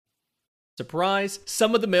Surprise,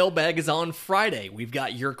 some of the mailbag is on Friday. We've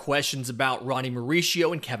got your questions about Ronnie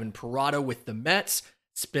Mauricio and Kevin Parado with the Mets,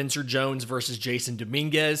 Spencer Jones versus Jason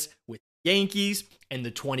Dominguez with the Yankees, and the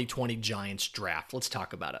 2020 Giants draft. Let's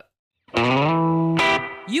talk about it.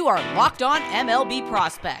 You are Locked On MLB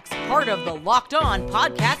Prospects, part of the Locked On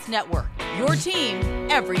Podcast Network, your team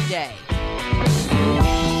every day.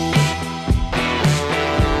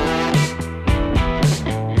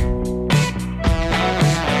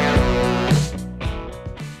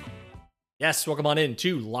 Yes, welcome on in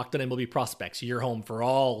to Locked On MLB Prospects, your home for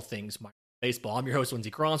all things baseball. I'm your host, Lindsey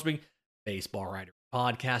Crosby, baseball writer,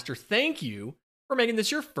 podcaster. Thank you for making this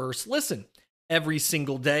your first listen every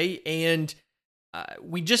single day. And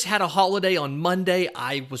we just had a holiday on Monday.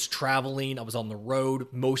 I was traveling. I was on the road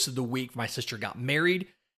most of the week. My sister got married.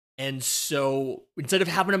 And so instead of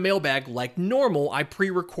having a mailbag like normal, I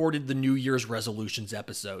pre-recorded the New Year's resolutions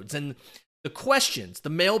episodes. And the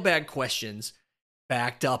mailbag questions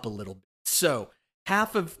backed up a little bit. So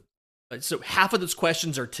half of those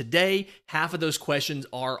questions are today, half of those questions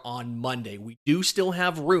are on Monday. We do still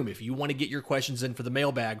have room if you want to get your questions in for the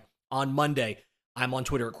mailbag on Monday. I'm on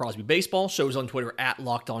Twitter at Crosby Baseball, shows on Twitter at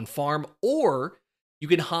Locked On Farm, or you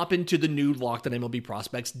can hop into the new Locked On MLB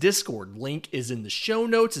Prospects Discord. Link is in the show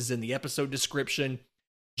notes, is in the episode description.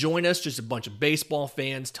 Join us, just a bunch of baseball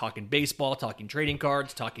fans talking baseball, talking trading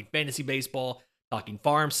cards, talking fantasy baseball, talking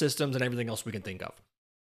farm systems, and everything else we can think of.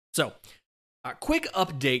 So, a quick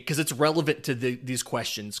update, because it's relevant to these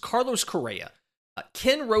questions. Carlos Correa,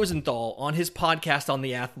 Ken Rosenthal on his podcast on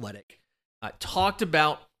The Athletic, talked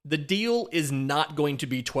about the deal is not going to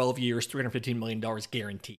be 12 years, $315 million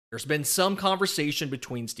guaranteed. There's been some conversation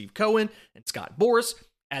between Steve Cohen and Scott Boras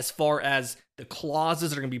as far as the clauses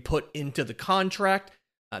that are going to be put into the contract.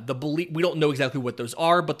 We don't know exactly what those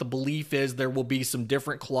are, but the belief is there will be some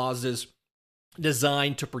different clauses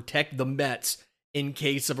designed to protect the Mets in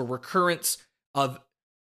case of a recurrence of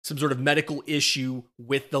some sort of medical issue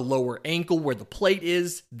with the lower ankle where the plate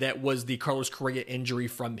is. That was the Carlos Correa injury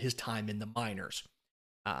from his time in the minors.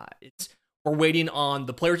 We're waiting on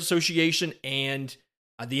the Players Association and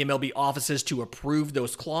the MLB offices to approve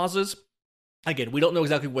those clauses. Again, we don't know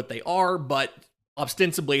exactly what they are, but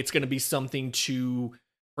ostensibly it's going to be something to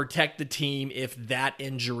protect the team if that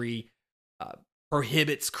injury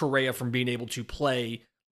prohibits Correa from being able to play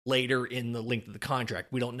later in the length of the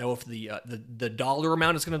contract. We don't know if the dollar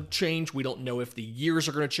amount is going to change. We don't know if the years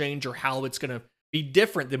are going to change or how it's going to be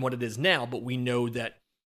different than what it is now, but we know that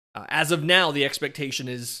as of now, the expectation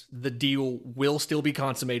is the deal will still be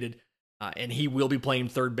consummated, and he will be playing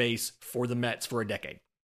third base for the Mets for a decade.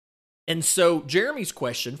 And so Jeremy's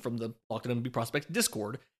question from the Locked On MLB Prospects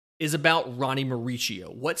Discord is about Ronnie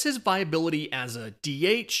Mauricio. What's his viability as a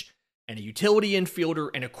DH and a utility infielder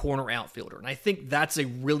and a corner outfielder? And I think that's a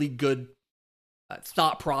really good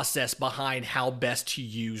thought process behind how best to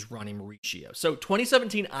use Ronnie Mauricio. So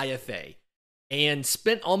 2017 IFA, and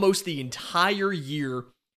spent almost the entire year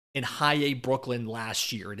in High A Brooklyn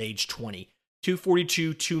last year at age 20.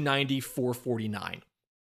 242, 290, 449.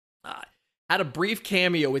 Had a brief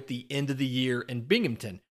cameo at the end of the year in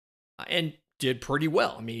Binghamton and did pretty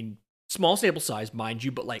well. I mean, small sample size, mind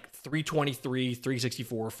you, but like 323,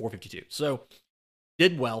 364, 452. So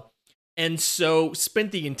did well. And so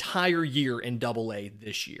spent the entire year in Double A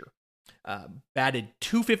this year. Batted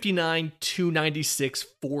 259, 296,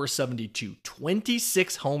 472.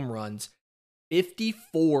 26 home runs,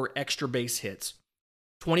 54 extra base hits,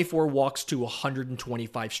 24 walks to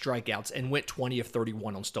 125 strikeouts, and went 20 of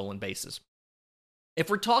 31 on stolen bases. If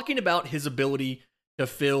we're talking about his ability to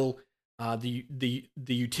fill the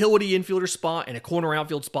utility infielder spot and a corner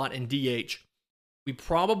outfield spot in DH, we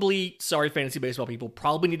probably, sorry fantasy baseball people,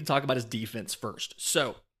 probably need to talk about his defense first.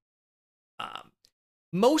 So,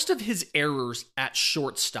 most of his errors at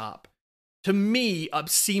shortstop, to me,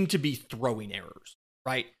 seem to be throwing errors,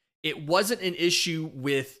 right? It wasn't an issue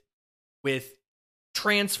with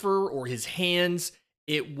transfer or his hands.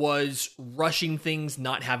 It was rushing things,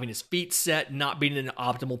 not having his feet set, not being in an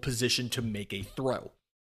optimal position to make a throw.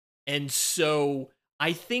 And so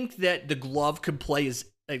I think that the glove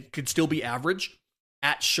could still be average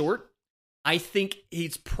at short. I think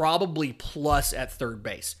he's probably plus at third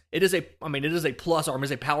base. It is a plus arm,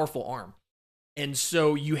 it's a powerful arm. And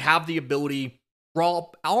so you have the ability, raw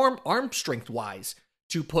arm strength wise,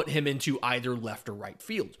 to put him into either left or right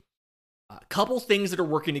field. A couple things that are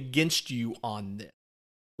working against you on this.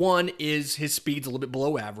 One is his speed's a little bit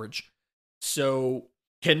below average, so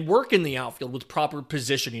can work in the outfield with proper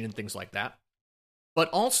positioning and things like that. But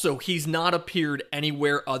also, he's not appeared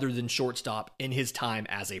anywhere other than shortstop in his time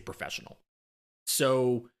as a professional.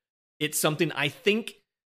 So it's something I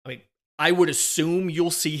I would assume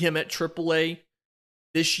you'll see him at AAA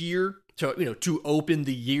this year to open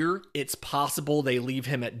the year. It's possible they leave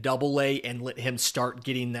him at AA and let him start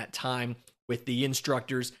getting that time with the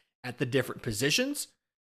instructors at the different positions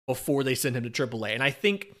before they send him to AAA. And I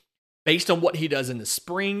think based on what he does in the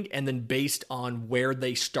spring and then based on where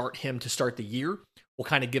they start him to start the year, will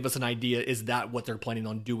kind of give us an idea, is that what they're planning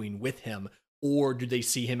on doing with him? Or do they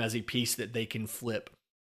see him as a piece that they can flip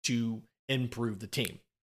to improve the team?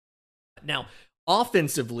 Now,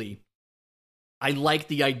 offensively, I like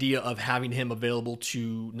the idea of having him available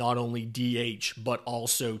to not only DH, but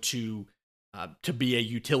also to be a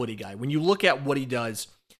utility guy. When you look at what he does,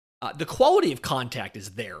 the quality of contact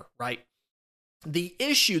is there, right? The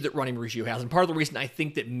issue that Ronnie Mauricio has, and part of the reason I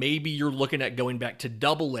think that maybe you're looking at going back to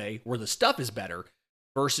AA, where the stuff is better,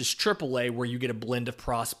 versus AAA, where you get a blend of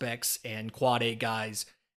prospects and quad A guys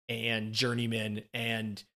and journeymen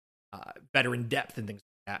and veteran depth and things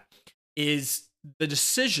like that, is the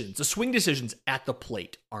swing decisions at the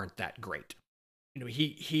plate aren't that great.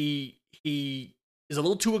 He is a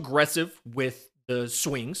little too aggressive with the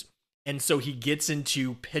swings, and so he gets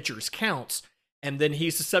into pitchers' counts, and then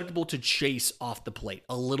he's susceptible to chase off the plate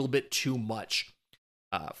a little bit too much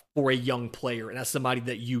for a young player. And that's somebody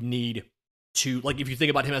that you need to, like, if you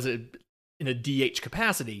think about him as in a DH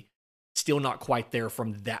capacity, still not quite there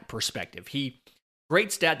from that perspective.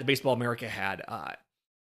 Great stat that Baseball America had,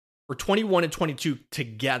 for 21 and 22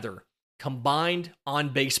 together, combined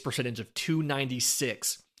on-base percentage of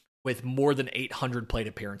 .296 with more than 800 plate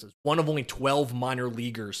appearances. One of only 12 minor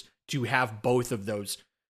leaguers to have both of those,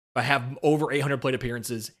 have over 800 plate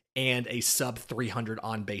appearances and a sub 300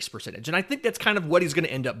 on-base percentage. And I think that's kind of what he's going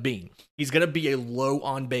to end up being. He's going to be a low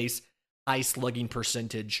on-base, high slugging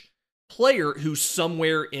percentage player who's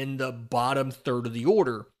somewhere in the bottom third of the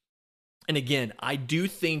order. And again, I do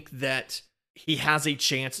think that he has a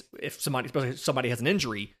chance, especially if somebody has an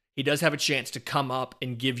injury, he does have a chance to come up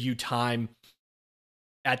and give you time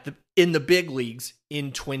in the big leagues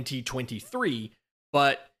in 2023.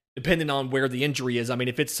 But depending on where the injury is, I mean,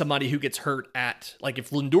 if it's somebody who gets hurt like if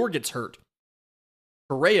Lindor gets hurt,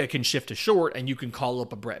 Correa can shift to short and you can call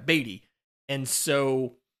up a Brett Baty. And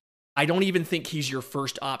so I don't even think he's your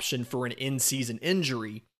first option for an in-season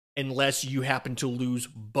injury unless you happen to lose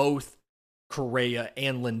both Correa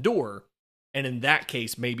and Lindor. And in that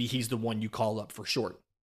case, maybe he's the one you call up for short.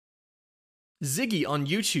 Ziggy on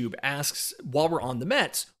YouTube asks, while we're on the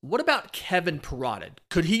Mets, what about Kevin Parada?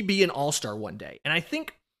 Could he be an all-star one day? And I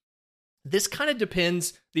think this kind of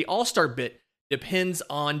depends. The all-star bit depends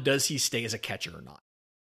on, does he stay as a catcher or not?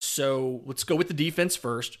 So let's go with the defense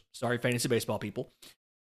first. Sorry, fantasy baseball people.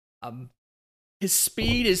 His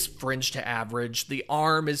speed is fringe to average. The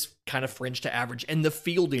arm is kind of fringe to average. And the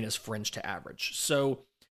fielding is fringe to average. So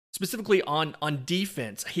specifically on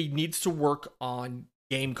defense, he needs to work on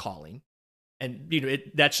game calling. And,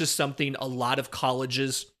 that's just something a lot of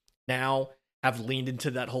colleges now have leaned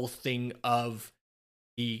into, that whole thing of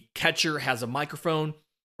the catcher has a microphone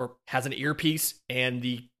or has an earpiece and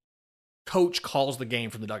the coach calls the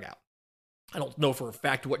game from the dugout. I don't know for a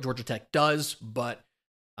fact what Georgia Tech does, but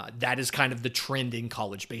that is kind of the trend in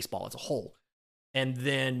college baseball as a whole. And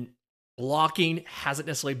then blocking hasn't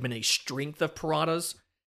necessarily been a strength of Parada's,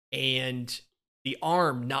 and the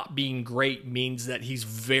arm not being great means that he's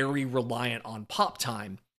very reliant on pop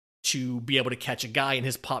time to be able to catch a guy, and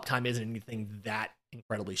his pop time isn't anything that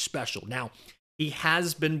incredibly special. Now, he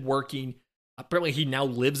has been working, apparently he now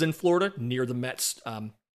lives in Florida near the Mets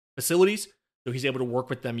facilities, so he's able to work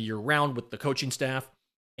with them year-round with the coaching staff,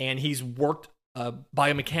 and he's worked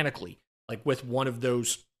biomechanically, like with one of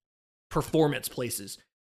those performance places,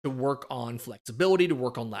 to work on flexibility, to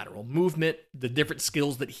work on lateral movement, the different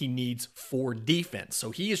skills that he needs for defense. So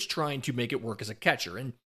he is trying to make it work as a catcher.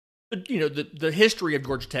 And, the history of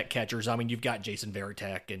Georgia Tech catchers, I mean, you've got Jason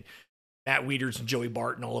Varitek and Matt Wieters and Joey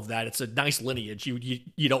Bart and all of that. It's a nice lineage.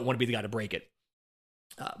 You don't want to be the guy to break it.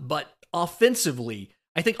 But offensively,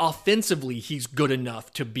 I think he's good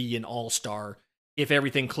enough to be an all-star if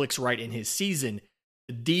everything clicks right in his season.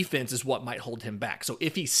 The defense is what might hold him back. So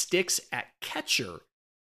if he sticks at catcher,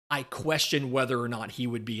 I question whether or not he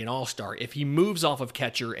would be an all-star. If he moves off of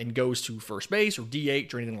catcher and goes to first base or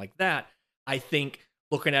DH or anything like that, I think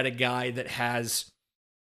looking at a guy that has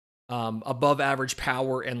above average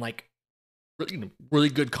power and like really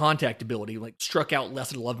good contact ability, like struck out less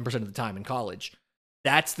than 11% of the time in college,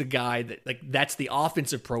 that's the guy that's the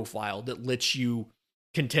offensive profile that lets you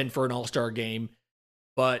contend for an all-star game,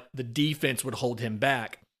 but the defense would hold him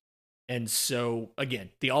back. And so, again,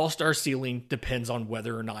 the all-star ceiling depends on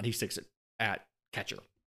whether or not he sticks it at catcher.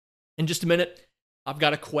 In just a minute, I've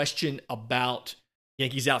got a question about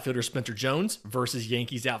Yankees outfielder Spencer Jones versus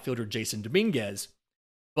Yankees outfielder Jason Dominguez.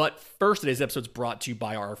 But first, today's episode is brought to you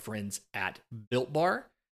by our friends at Built Bar.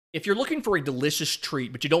 If you're looking for a delicious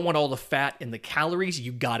treat, but you don't want all the fat and the calories,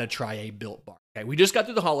 you gotta try a Built Bar. Okay, we just got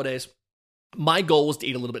through the holidays. My goal was to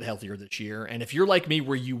eat a little bit healthier this year. And if you're like me,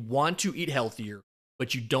 where you want to eat healthier,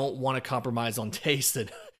 but you don't want to compromise on taste, then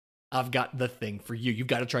I've got the thing for you. You've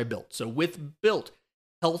got to try Built. So with Built,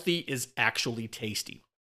 healthy is actually tasty.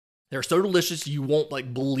 They're so delicious, you won't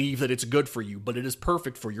believe that it's good for you, but it is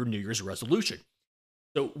perfect for your New Year's resolution.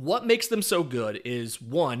 So what makes them so good is,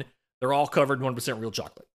 one, they're all covered in 1% real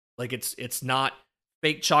chocolate. It's not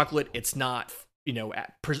fake chocolate. It's not,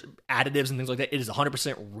 additives and things like that. It is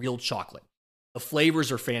 100% real chocolate. The flavors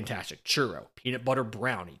are fantastic. Churro, peanut butter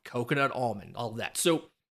brownie, coconut almond, all of that. So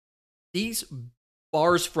these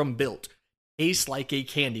bars from Built taste like a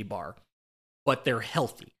candy bar, but they're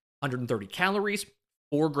healthy. 130 calories,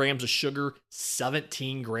 4 grams of sugar,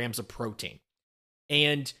 17 grams of protein.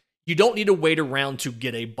 And you don't need to wait around to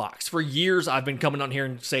get a box. For years, I've been coming on here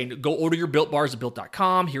and saying, go order your Built Bars at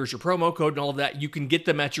Built.com. Here's your promo code and all of that. You can get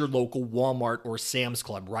them at your local Walmart or Sam's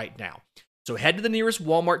Club right now. So head to the nearest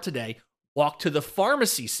Walmart today, walk to the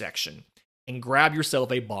pharmacy section, and grab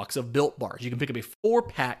yourself a box of Built Bars. You can pick up a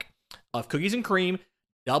 4-pack of cookies and cream,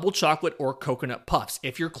 double chocolate, or coconut puffs.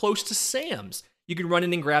 If you're close to Sam's, you can run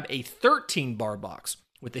in and grab a 13-bar box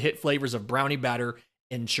with the hit flavors of brownie batter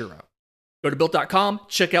and churro. Go to Built.com,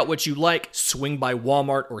 check out what you like, swing by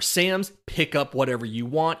Walmart or Sam's, pick up whatever you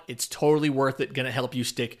want. It's totally worth it, going to help you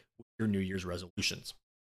stick with your New Year's resolutions.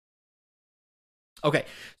 Okay,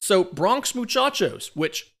 so Bronx Muchachos,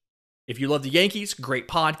 which, if you love the Yankees, great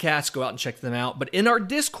podcast, go out and check them out. But in our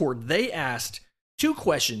Discord, they asked 2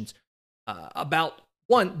 questions about,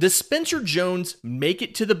 one, does Spencer Jones make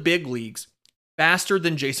it to the big leagues faster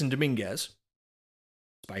than Jason Dominguez?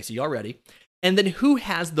 Spicy already. And then who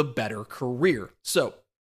has the better career? So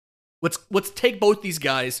let's take both these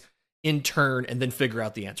guys in turn and then figure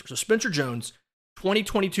out the answer. So Spencer Jones,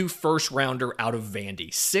 2022 first rounder out of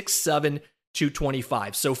Vandy, 6'7",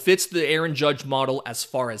 225. So fits the Aaron Judge model as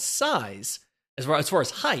far as size, as far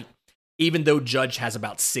as height, even though Judge has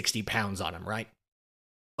about 60 pounds on him, right?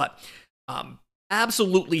 But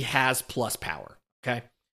absolutely has plus power, okay?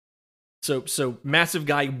 So massive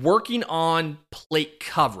guy working on plate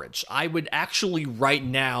coverage. I would actually right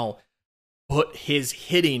now put his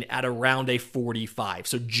hitting at around a 45,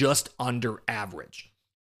 so just under average.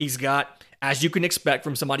 He's got, as you can expect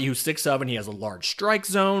from somebody who's 6'7", he has a large strike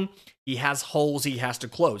zone. He has holes he has to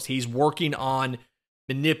close. He's working on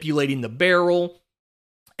manipulating the barrel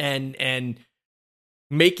and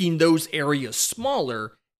making those areas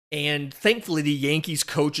smaller. And thankfully, the Yankees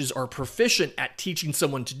coaches are proficient at teaching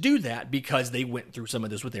someone to do that because they went through some of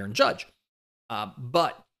this with Aaron Judge.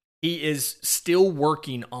 But he is still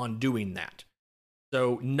working on doing that.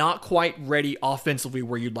 So not quite ready offensively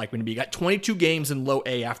where you'd like him to be. Got 22 games in low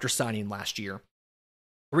A after signing last year.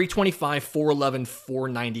 325, 411,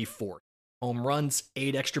 494. Home runs,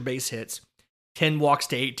 8 extra base hits, 10 walks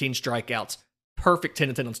to 18 strikeouts. Perfect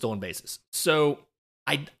 10-10 on stolen bases. So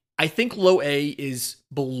I think low A is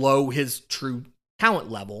below his true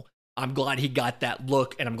talent level. I'm glad he got that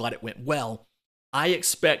look, and I'm glad it went well. I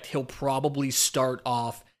expect he'll probably start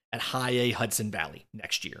off at high A Hudson Valley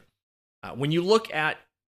next year. When you look at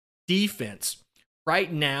defense,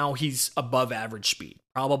 right now he's above average speed,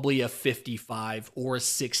 probably a 55 or a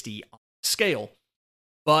 60 on the scale,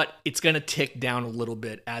 but it's going to tick down a little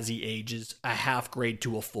bit as he ages, a half grade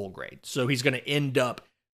to a full grade. So he's going to end up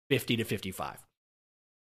 50 to 55.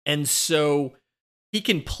 And so he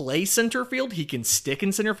can play center field. He can stick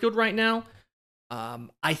in center field right now.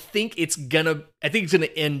 I think it's gonna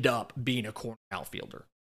end up being a corner outfielder.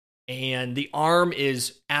 And the arm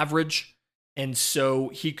is average, and so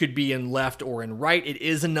he could be in left or in right. It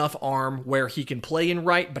is enough arm where he can play in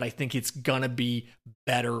right, but I think it's gonna be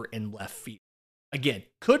better in left field. Again,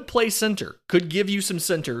 could play center, could give you some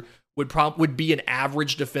center, would be an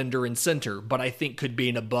average defender in center, but I think could be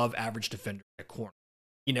an above average defender at corner.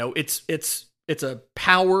 It's a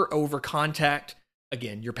power over contact.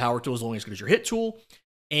 Again, your power tool is only as good as your hit tool.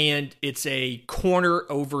 And it's a corner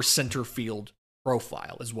over center field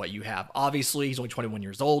profile is what you have. Obviously, he's only 21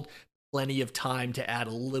 years old. Plenty of time to add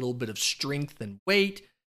a little bit of strength and weight.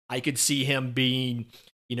 I could see him being,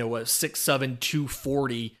 a 6'7",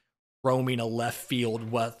 240 roaming a left field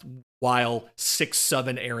while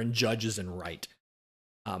 6'7" Aaron Judge is in right.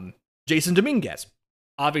 Jason Dominguez.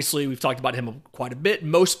 Obviously, we've talked about him quite a bit.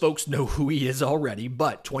 Most folks know who he is already,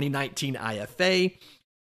 but 2019 IFA,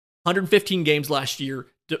 115 games last year,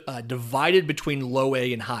 divided between low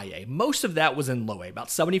A and high A. Most of that was in low A,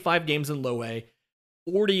 about 75 games in low A,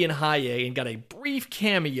 40 in high A, and got a brief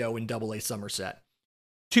cameo in Double A Somerset.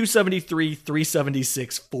 273,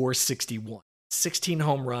 376, 461. 16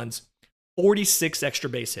 home runs, 46 extra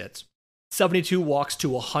base hits, 72 walks to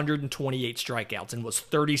 128 strikeouts, and was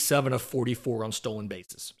 37 of 44 on stolen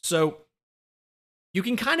bases. So you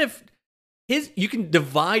can you can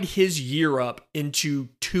divide his year up into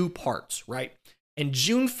two parts, right? And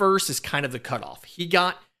June 1st is kind of the cutoff. He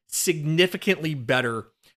got significantly better,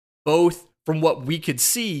 both from what we could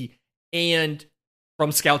see and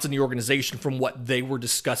from scouts in the organization, from what they were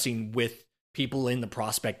discussing with people in the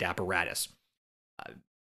prospect apparatus.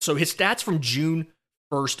 So his stats from June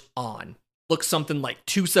 1st on look something like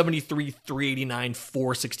 273, 389,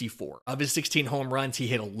 464. Of his 16 home runs, he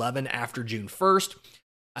hit 11 after June 1st.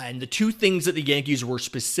 And the two things that the Yankees were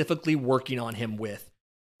specifically working on him with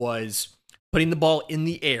was putting the ball in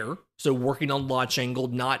the air, so working on launch angle,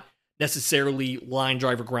 not necessarily line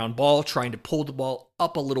drive or ground ball, trying to pull the ball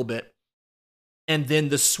up a little bit, and then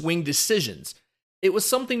the swing decisions. It was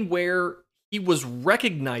something where he was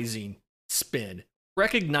recognizing spin,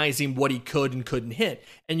 recognizing what he could and couldn't hit.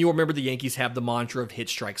 And you'll remember the Yankees have the mantra of hit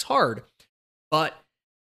strikes hard, but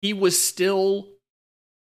he still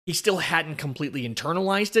hadn't completely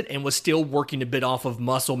internalized it and was still working a bit off of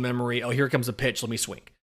muscle memory. Oh, here comes a pitch, let me swing.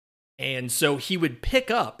 And so he would pick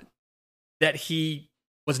up that he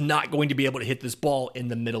was not going to be able to hit this ball in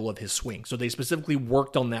the middle of his swing. So they specifically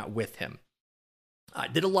worked on that with him.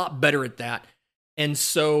 Did a lot better at that. And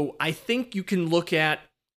so I think you can look at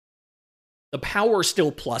the power is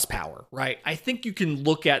still plus power, right? I think you can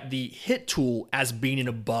look at the hit tool as being an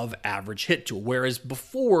above average hit tool, whereas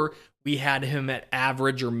before we had him at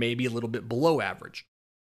average or maybe a little bit below average.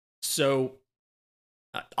 So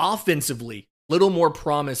offensively, little more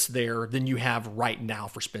promise there than you have right now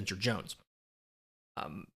for Spencer Jones.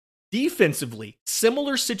 Defensively,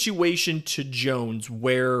 similar situation to Jones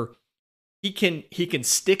where he can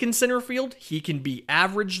stick in center field, he can be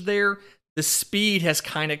average there. The speed has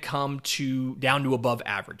kind of come down to above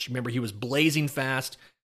average. Remember, he was blazing fast,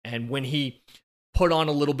 and when he put on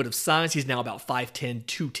a little bit of size, he's now about 5'10",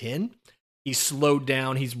 210. He's slowed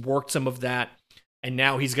down, he's worked some of that, and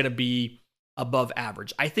now he's going to be above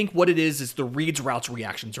average. I think what it is the reads, routes,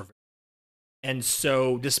 reactions are. And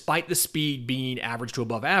so despite the speed being average to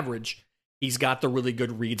above average, he's got the really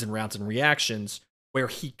good reads and routes and reactions where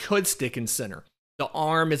he could stick in center. The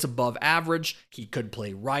arm is above average. He could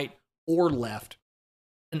play right or left.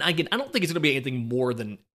 And again, I don't think it's going to be anything more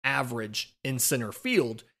than average in center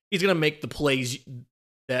field. He's going to make the plays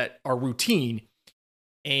that are routine.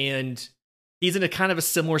 And he's in a kind of a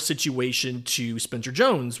similar situation to Spencer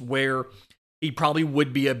Jones, where he probably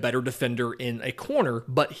would be a better defender in a corner,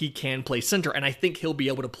 but he can play center. And I think he'll be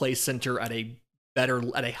able to play center at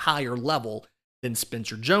a higher level than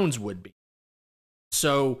Spencer Jones would be.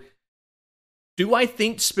 So do I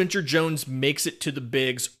think Spencer Jones makes it to the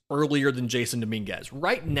bigs earlier than Jason Dominguez?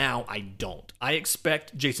 Right now, I don't. I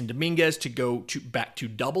expect Jason Dominguez to go back to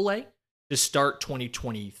Double A to start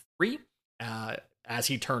 2023 as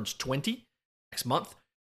he turns 20 next month.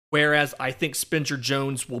 Whereas I think Spencer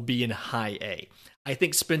Jones will be in High A. I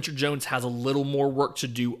think Spencer Jones has a little more work to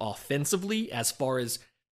do offensively as far as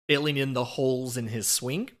filling in the holes in his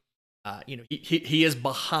swing. He is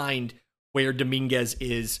behind where Dominguez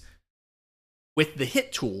is with the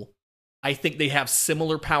hit tool. I think they have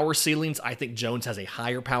similar power ceilings. I think Jones has a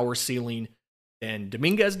higher power ceiling than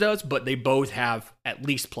Dominguez does, but they both have at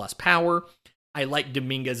least plus power. I like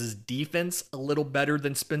Dominguez's defense a little better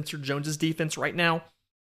than Spencer Jones's defense right now.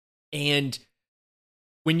 And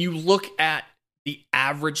when you look at the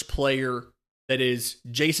average player that is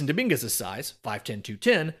Jason Dominguez's size, 5'10",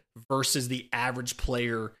 210, versus the average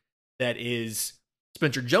player that is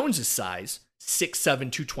Spencer Jones's size, 6'7",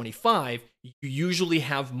 225, you usually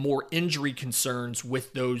have more injury concerns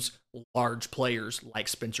with those large players like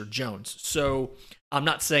Spencer Jones. So I'm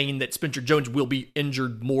not saying that Spencer Jones will be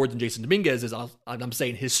injured more than Jason Dominguez is. I'm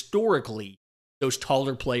saying historically, those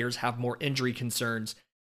taller players have more injury concerns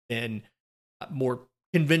than more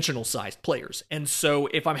conventional sized players. And so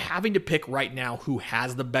if I'm having to pick right now who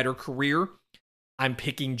has the better career, I'm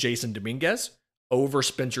picking Jason Dominguez over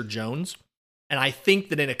Spencer Jones. And I think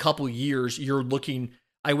that in a couple years, you're looking,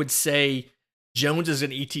 I would say Jones is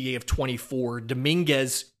an ETA of 24.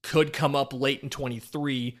 Dominguez could come up late in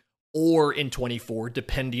 23 or in 24,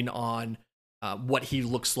 depending on what he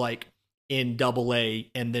looks like in Double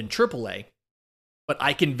A and then Triple A. But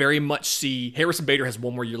I can very much see Harrison Bader has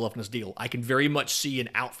one more year left in his deal. I can very much see an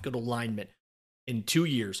outfield alignment in 2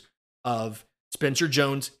 years of Spencer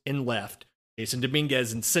Jones in left, Jason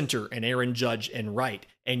Dominguez in center, and Aaron Judge in right.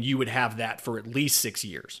 And you would have that for at least 6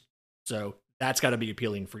 years. So That's got to be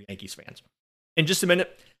appealing for Yankees fans. In just a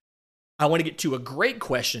minute, I want to get to a great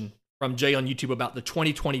question from Jay on YouTube about the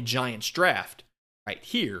 2020 Giants draft right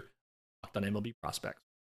here on MLB Prospects.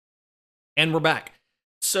 And we're back.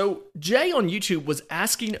 So Jay on YouTube was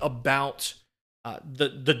asking about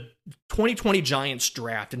the 2020 Giants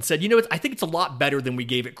draft and said, I think it's a lot better than we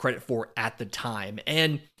gave it credit for at the time.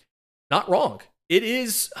 And not wrong. It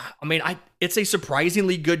is, it's a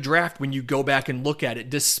surprisingly good draft when you go back and look at it,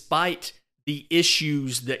 despite the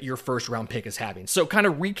issues that your first round pick is having. So kind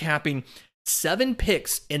of recapping, 7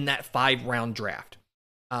 picks in that 5-round draft.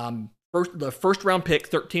 The first round pick,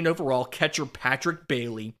 13 overall, catcher Patrick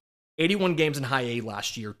Bailey, 81 games in high A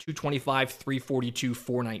last year, 225, 342,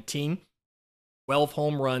 419, 12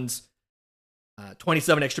 home runs,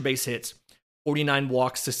 27 extra base hits, 49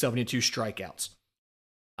 walks to 72 strikeouts.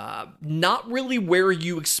 Not really where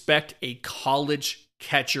you expect a college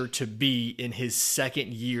catcher to be in his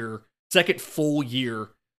second full year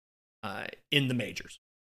in the majors,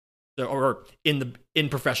 or in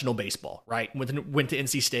professional baseball, right? Went to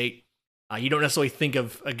NC State. You don't necessarily think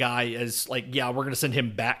of a guy as like, we're going to send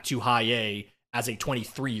him back to high A as a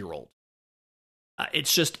 23-year-old.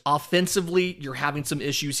 It's just offensively, you're having some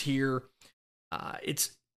issues here. I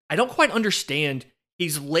don't quite understand.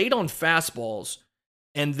 He's late on fastballs,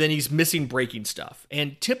 and then he's missing breaking stuff.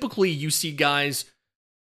 And typically, you see guys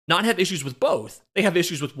not have issues with both. They have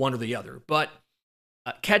issues with one or the other. But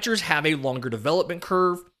catchers have a longer development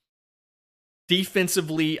curve.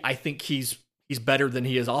 Defensively, I think he's better than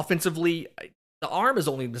he is offensively. The arm is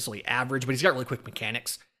only necessarily average, but he's got really quick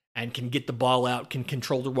mechanics and can get the ball out, can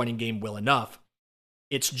control the running game well enough.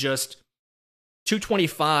 It's just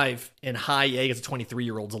 225 in high A as a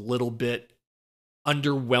 23-year-old is a little bit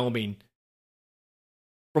underwhelming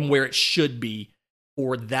from where it should be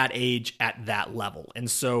for that age at that level. And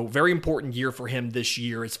so very important year for him this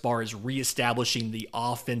year as far as reestablishing the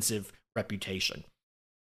offensive reputation.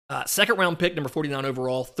 Second round pick, number 49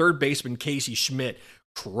 overall, third baseman Casey Schmidt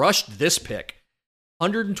crushed this pick.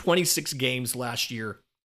 126 games last year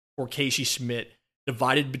for Casey Schmidt,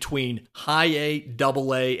 divided between high A,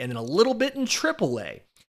 double A, and then a little bit in triple A.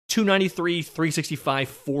 293, 365,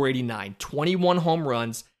 489, 21 home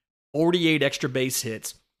runs, 48 extra base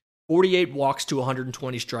hits, 48 walks to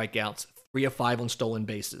 120 strikeouts, 3 of 5 on stolen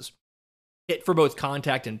bases. Hit for both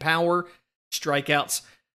contact and power, strikeouts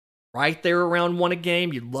right there around 1 a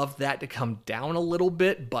game. You'd love that to come down a little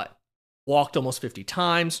bit, but walked almost 50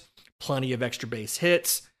 times, plenty of extra base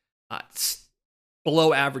hits,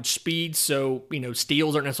 below average speed, so,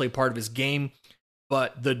 steals aren't necessarily part of his game,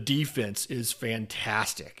 but the defense is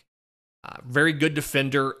fantastic. Very good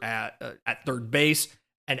defender at third base,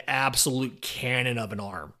 an absolute cannon of an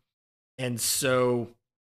arm. And so,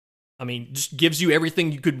 just gives you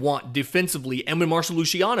everything you could want defensively. And when Marcell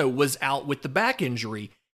Luciano was out with the back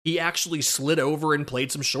injury, he actually slid over and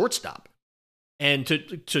played some shortstop. And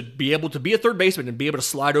to be able to be a third baseman and be able to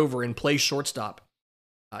slide over and play shortstop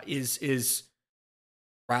is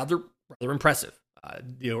rather impressive.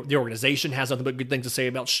 The organization has nothing but good things to say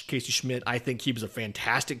about Casey Schmidt. I think he was a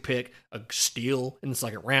fantastic pick, a steal in the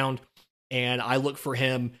second round. And I look for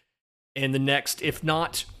him in the next, if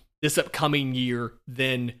not this upcoming year,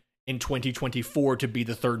 then in 2024 to be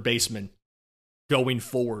the third baseman going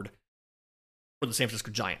forward for the San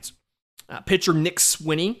Francisco Giants. Pitcher Nick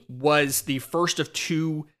Swinney was the first of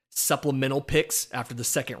 2 supplemental picks after the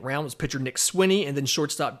second round. It was pitcher Nick Swinney and then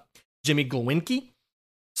shortstop Jimmy Glowinski.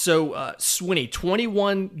 So Swinney,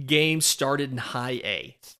 21 games started in high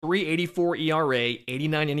A, 3.84 ERA,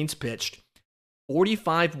 89 innings pitched,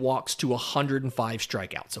 45 walks to 105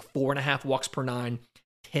 strikeouts. So 4.5 walks per 9,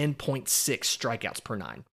 10.6 strikeouts per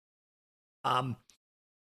 9.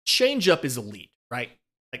 Changeup is elite, right?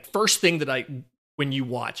 Like first thing that when you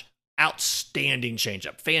watch, outstanding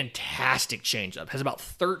changeup, fantastic changeup. Has about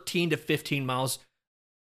 13 to 15 miles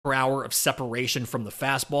per hour of separation from the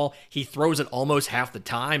fastball. He throws it almost half the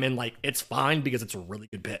time, and it's fine because it's a really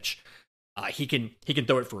good pitch. He can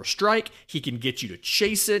throw it for a strike. He can get you to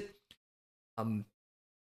chase it.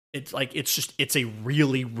 It's a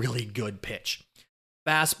really, really good pitch.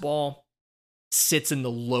 Fastball sits in the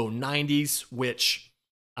low 90s, which,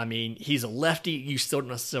 he's a lefty. You still don't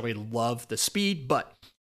necessarily love the speed, but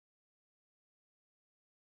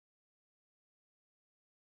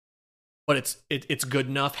it's good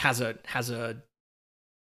enough.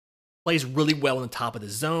 Plays really well in the top of the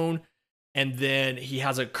zone, and then he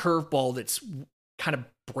has a curveball that's kind of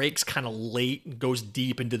breaks kind of late and goes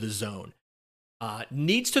deep into the zone.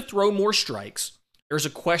 Needs to throw more strikes. There's a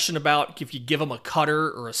question about if you give him a cutter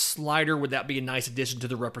or a slider, would that be a nice addition to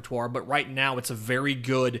the repertoire? But right now, it's a very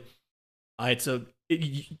good. It's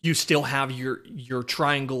you still have your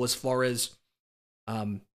triangle as far as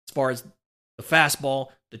the fastball,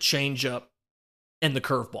 the changeup, and the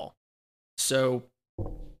curveball. So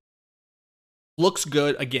looks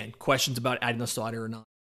good. Again, questions about adding the slider or not.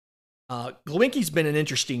 Glowinski's been an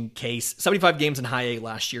interesting case. 75 games in high A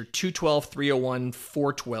last year, 212, 301,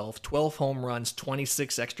 412, 12 home runs,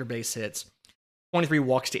 26 extra base hits, 23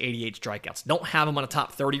 walks to 88 strikeouts. Don't have him on a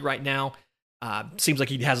top 30 right now. Seems like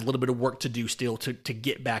he has a little bit of work to do still to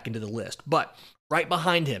get back into the list. But right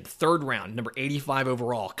behind him, third round, number 85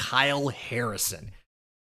 overall, Kyle Harrison.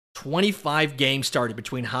 25 games started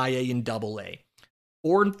between high A and double A.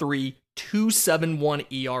 4-3,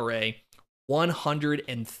 2.71 ERA,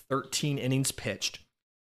 113 innings pitched,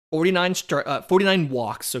 49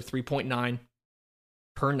 walks, so 3.9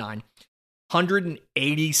 per 9,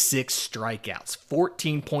 186 strikeouts,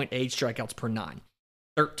 14.8 strikeouts per 9,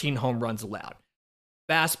 13 home runs allowed.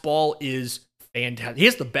 Fastball is fantastic. He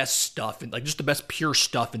has the best stuff, like just the best pure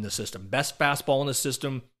stuff in the system. Best fastball in the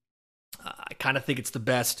system. I kind of think it's the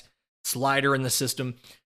best slider in the system.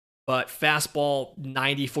 But fastball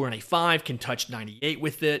 94, 95, can touch 98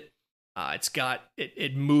 with it.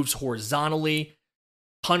 It moves horizontally.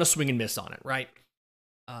 Ton of swing and miss on it, right?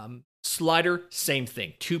 Slider, same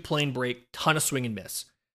thing. 2 plane break, ton of swing and miss.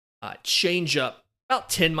 Change up, about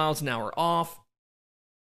 10 miles an hour off.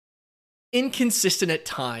 Inconsistent at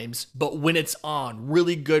times, but when it's on,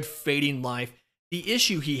 really good fading life. The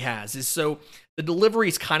issue he has is, so the delivery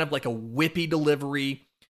is kind of like a whippy delivery.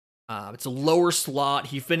 It's a lower slot.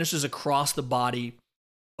 He finishes across the body,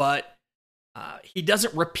 but he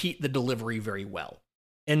doesn't repeat the delivery very well.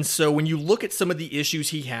 And so when you look at some of the issues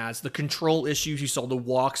he has, the control issues, you saw the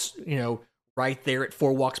walks, right there at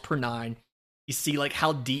 4 walks per 9. You see like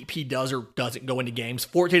how deep he does or doesn't go into games.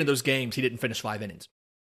 14 of those games, he didn't finish 5 innings.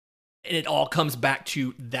 And it all comes back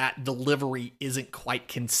to that delivery isn't quite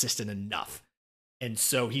consistent enough. And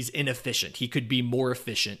so he's inefficient. He could be more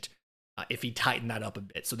efficient if he tightened that up a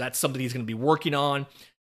bit. So that's something he's going to be working on.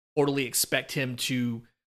 Totally expect him to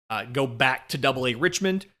go back to Double-A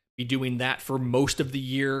Richmond, be doing that for most of the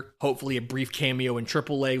year, hopefully a brief cameo in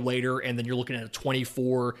Triple-A later, and then you're looking at a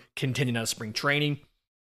 24 continuing out of spring training.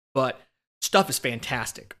 But stuff is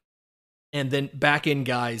fantastic. And then back in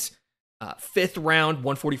guys, 5th round,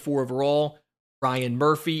 144 overall, Ryan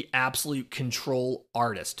Murphy, absolute control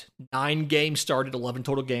artist. 9 games started, 11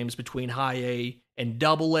 total games between high A and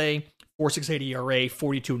Double-A. 4.68 ERA,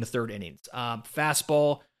 42 in the 3rd innings.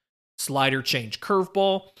 Fastball, slider, change,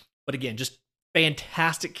 curveball. But again, just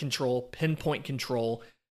fantastic control, pinpoint control.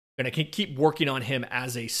 Going to keep working on him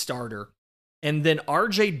as a starter. And then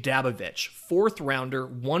RJ Dabovich, 4th rounder,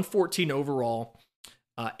 114 overall,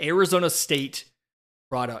 Arizona State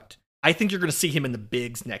product. I think you're going to see him in the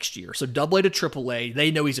bigs next year. So Double-A to Triple-A,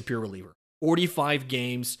 they know he's a pure reliever. 45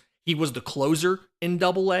 games. He was the closer in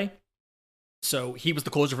Double-A. So he was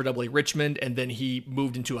the closer for Double-A Richmond, and then he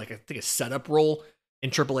moved into I think a setup role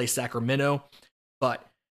in Triple-A Sacramento. But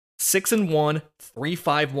 6-1,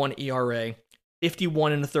 3.51 ERA,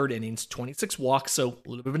 51 in the 3rd innings, 26 walks, so a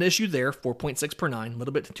little bit of an issue there, 4.6 per 9, a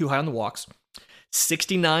little bit too high on the walks.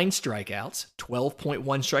 69 strikeouts, 12.1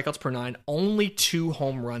 strikeouts per 9, only 2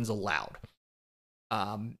 home runs allowed.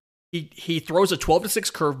 He throws a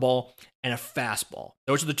 12-6 curveball and a fastball.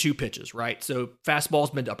 Those are the 2 pitches, right? So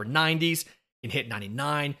fastball's mid to upper 90s, can hit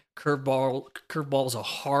 99. Curveball is a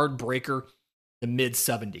hard breaker, the mid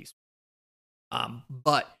 70s.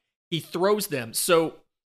 But he throws them. So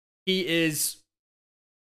he's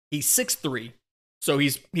 6'3", so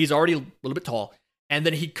he's already a little bit tall, and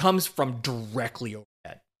then he comes from directly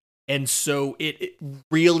overhead. And so it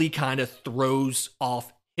really kind of throws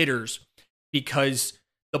off hitters because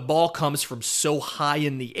the ball comes from so high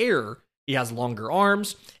in the air. He has longer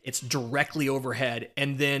arms, it's directly overhead,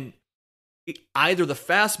 and then either the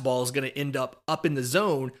fastball is going to end up in the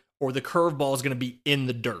zone or the curveball is going to be in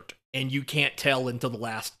the dirt, and you can't tell until the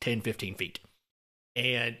last 10, 15 feet.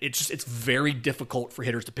 And it's very difficult for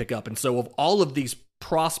hitters to pick up. And so of all of these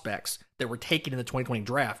prospects that were taken in the 2020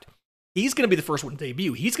 draft, he's going to be the first one to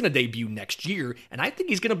debut. He's going to debut next year, and I think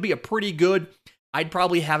he's going to be a pretty good. I'd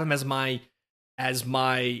probably have him as my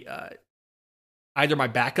either my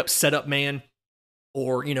backup setup man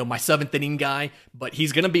or, my 7th inning guy, but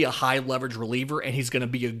he's going to be a high leverage reliever, and he's going to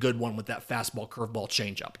be a good one with that fastball, curveball,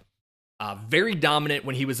 changeup. Very dominant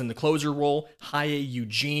when he was in the closer role. High A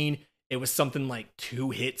Eugene, it was something like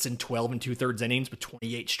 2 hits in 12 2/3 innings with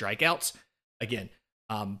 28 strikeouts. Again,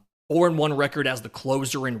 4-1 record as the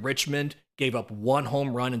closer in Richmond, gave up 1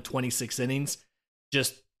 home run in 26 innings.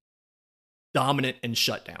 Just dominant and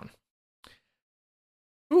shut down.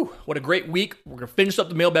 Whew, what a great week. We're going to finish up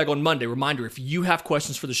the mailbag on Monday. Reminder, if you have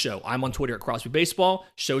questions for the show, I'm on Twitter at Crosby Baseball.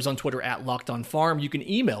 Show's on Twitter at Locked On Farm. You can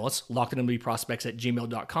email us,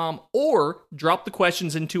 lockedonmlbprospects@gmail.com, or drop the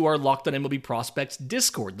questions into our Locked On MLB Prospects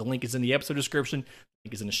Discord. The link is in the episode description. The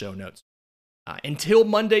link is in the show notes. Until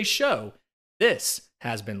Monday's show, this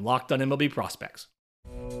has been Locked On MLB Prospects.